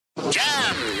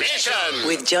Mission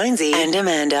with Jonesy and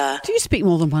Amanda. Do you speak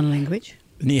more than one language?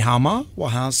 Ni hao ma,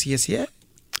 wahas yes yeah.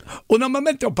 Un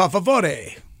momento, per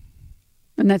favore.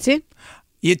 And that's it?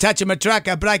 You touch a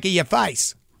matraca, break your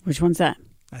face. Which one's that?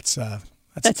 That's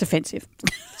offensive.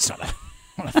 It's not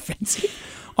offensive.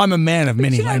 I'm a man of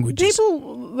many languages.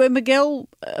 When Miguel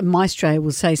Maestre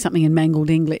will say something in mangled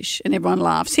English and everyone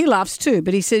laughs. He laughs too,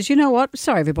 but he says, you know what?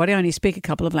 Sorry, everybody, I only speak a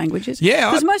couple of languages. Yeah.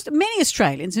 Because many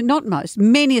Australians, and not most,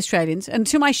 many Australians, and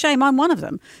to my shame, I'm one of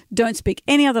them, don't speak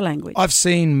any other language. I've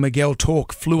seen Miguel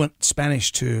talk fluent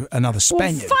Spanish to another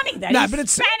Spaniard. Well, funny that. No, he's but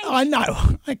it's Spanish. I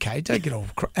know. Okay, don't get all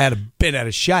out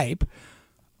of shape.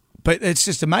 But it's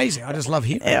just amazing. I just love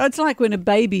hearing it. It's like when a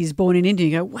baby is born in India,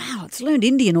 you go, wow, it's learned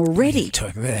Indian already.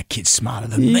 That kid's smarter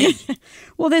than me.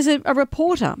 Well, there's a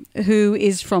reporter who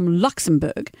is from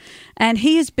Luxembourg, and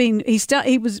he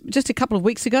was just a couple of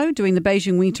weeks ago doing the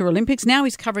Beijing Winter Olympics. Now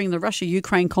he's covering the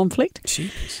Russia-Ukraine conflict.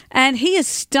 Jeez. And he has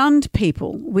stunned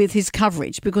people with his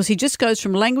coverage because he just goes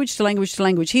from language to language to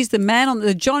language. He's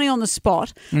the Johnny on the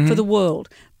spot for the world.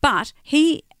 But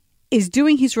he is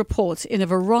doing his reports in a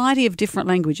variety of different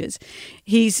languages.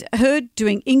 He's heard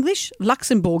doing English,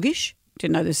 Luxembourgish,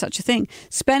 didn't know there's such a thing,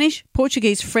 Spanish,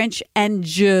 Portuguese, French, and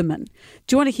German.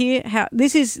 Do you want to hear how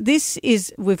this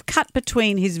is we've cut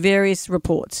between his various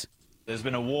reports. There's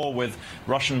been a war with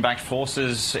Russian-backed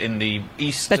forces in the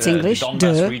east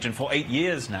Donbass region for 8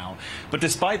 years now. But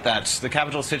despite that, the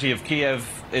capital city of Kiev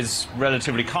is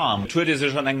relatively calm. To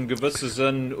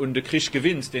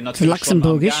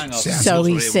Luxembourgish, so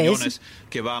he says.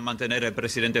 Que va a mantener el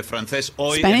presidente francés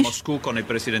hoy Spanish? en Moscú con el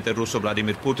presidente ruso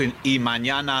Vladimir Putin y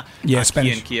mañana aquí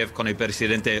Spanish. en Kiev con el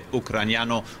presidente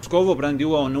ucraniano. Moscovo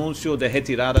brandiu o anúncio de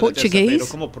retirada de Português. terça-feira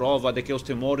como prova de que os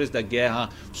temores da guerra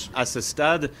à ce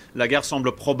stade, la guerre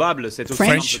semble probable, c'est aussi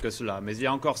French. simple que cela. Mais il y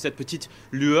a encore cette petite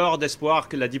lueur d'espoir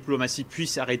que la diplomatie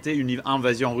puisse arrêter une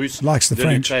invasion russe de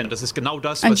l'Ukraine. Das ist genau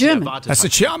das, was sie erwartet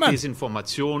hat.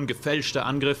 Desinformation, gefälschte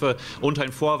Angriffe und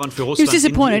ein Vorwand für Russland. He was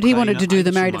disappointed. He wanted to do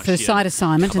the Married at First Sight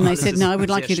assignment, and they said, no,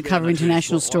 we'd like you to cover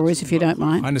international stories if you don't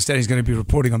mind. I understand he's going to be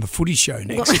reporting on the footy show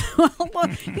next.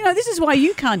 Well, this is why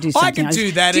you can't do something. I can else.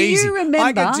 do that easy. Do you remember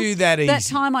I can do that easy. that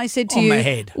time I said to On you, my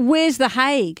head. where's The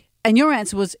Hague? And your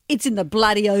answer was, it's in the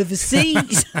bloody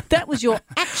overseas. That was your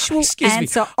actual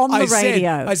answer on the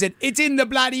radio. I said, it's in the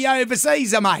bloody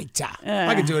overseas, mate.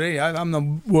 I can do it. I'm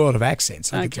the world of accents.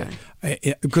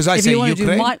 Because I say Ukraine. If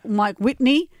you want to do Mike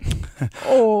Whitney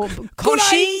or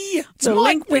Koshi, the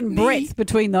length and breadth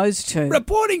between those two.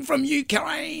 Reporting from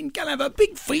Ukraine, gonna have a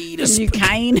big feed of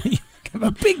spaghetti. Have a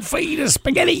big feed of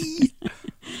spaghetti.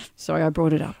 Sorry, I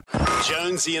brought it up.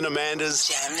 Jonesy and Amanda's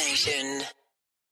Jam Nation.